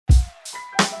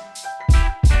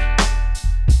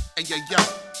Yo.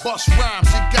 Bust rhymes,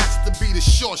 you got to be the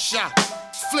short shot.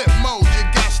 Flip mode, you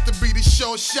got to be the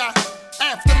short shot.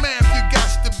 Aftermath, you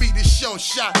got to be the short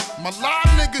shot. My live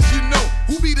niggas, you know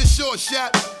who be the short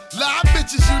shot. Live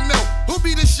bitches, you know who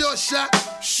be the short shot.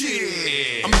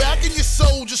 Shit, I'm back in your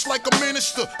soul just like a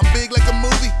minister. I'm big like a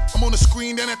movie. I'm on the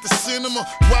screen down at the cinema.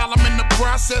 While I'm in the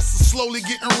process of slowly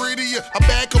getting rid of you, I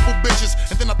bag a couple bitches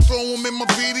and then I throw them in my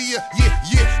video.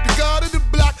 Yeah, the god of the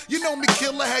block, you know me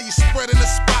killer. How you spreading the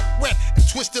spot wet and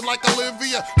twisted like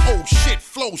Olivia. Oh shit,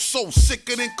 flow so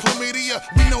sicker than chlamydia.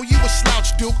 We know you a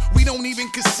slouch, Duke. We don't even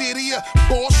consider you.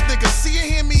 Boss nigga, see you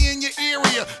hear me in your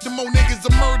area. The more niggas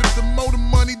are murdered, the more the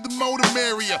money, the more the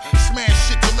merrier. Smash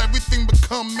shit till everything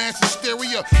become mass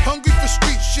hysteria. Hungry for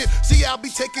street shit, see I'll be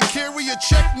taking care of you.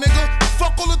 Check nigga,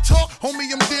 fuck all the talk, homie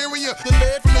I'm daring ya. The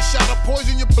lead from the shot of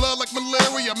poison your blood like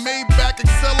malaria. Made back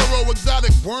Accelero,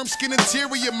 exotic worm skin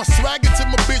interior. My swagger to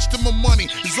my bitch to my money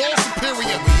is all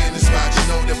superior. When we in the spot, you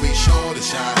know that we sure to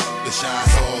shine. The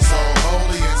shine's so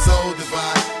holy and so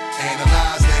divine.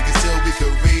 Analyze niggas till we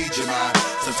can read your mind.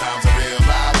 Sometimes a real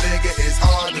live nigga is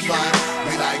hard to find.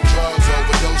 We like drugs,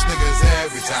 overdose niggas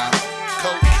every time.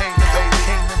 Cocaina, baby,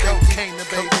 cocaina.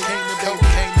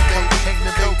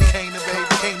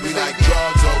 We like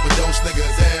drugs, overdose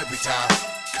niggas every time.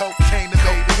 Cocaina,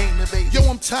 baby. Yo,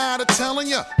 I'm tired of telling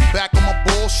ya, back on my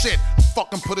bullshit.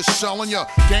 Fucking put a shell on ya.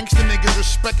 Gangsta niggas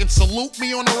respect and salute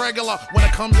me on the regular. When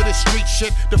it comes to this street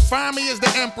shit, define me as the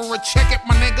emperor. Check it,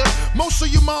 my nigga. Most of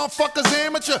you motherfuckers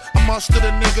amateur. I muster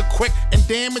the nigga quick and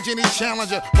damage any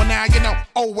challenger. Well now you know,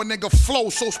 oh a nigga flow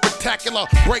so spectacular.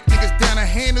 Break niggas down and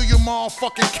handle your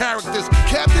motherfucking characters.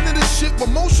 Captain of this shit, but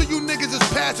most of you niggas is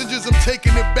passengers. I'm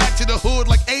taking it back to the hood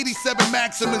like 87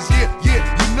 Maximus. Yeah,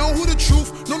 you know who the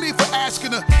truth. No need for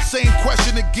asking her. Same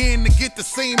question again to get the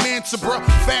same answer, bruh.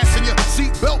 Fasten your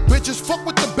seatbelt, bitches. Fuck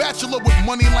with the bachelor with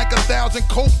money like 1,000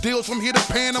 coke deals from here to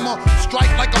Panama. Strike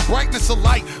like a brightness of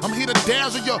light. I'm here to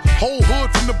dazzle your whole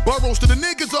hood from the boroughs to the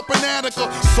niggas up in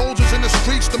Attica. Soldiers in the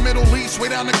streets, the Middle East, way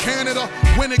down to Canada.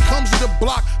 When it comes to the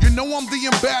block, you know I'm the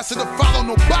ambassador. Follow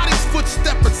nobody's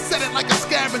footstep and set it like a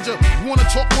scavenger. You wanna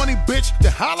talk money, bitch?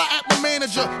 Then holla at my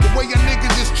manager. The way your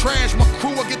niggas is trash, my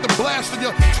crew will get the blast of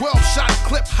you. 12-shot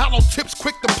clip, hollow tips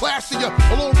quick to plaster you.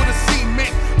 All over the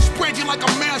cement, spread you like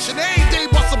a mansion. Every day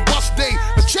bust a bust day.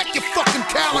 Now check your fucking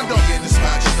calendar. When we in the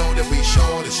spot, you know that we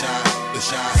sure to shine. The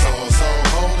shine's so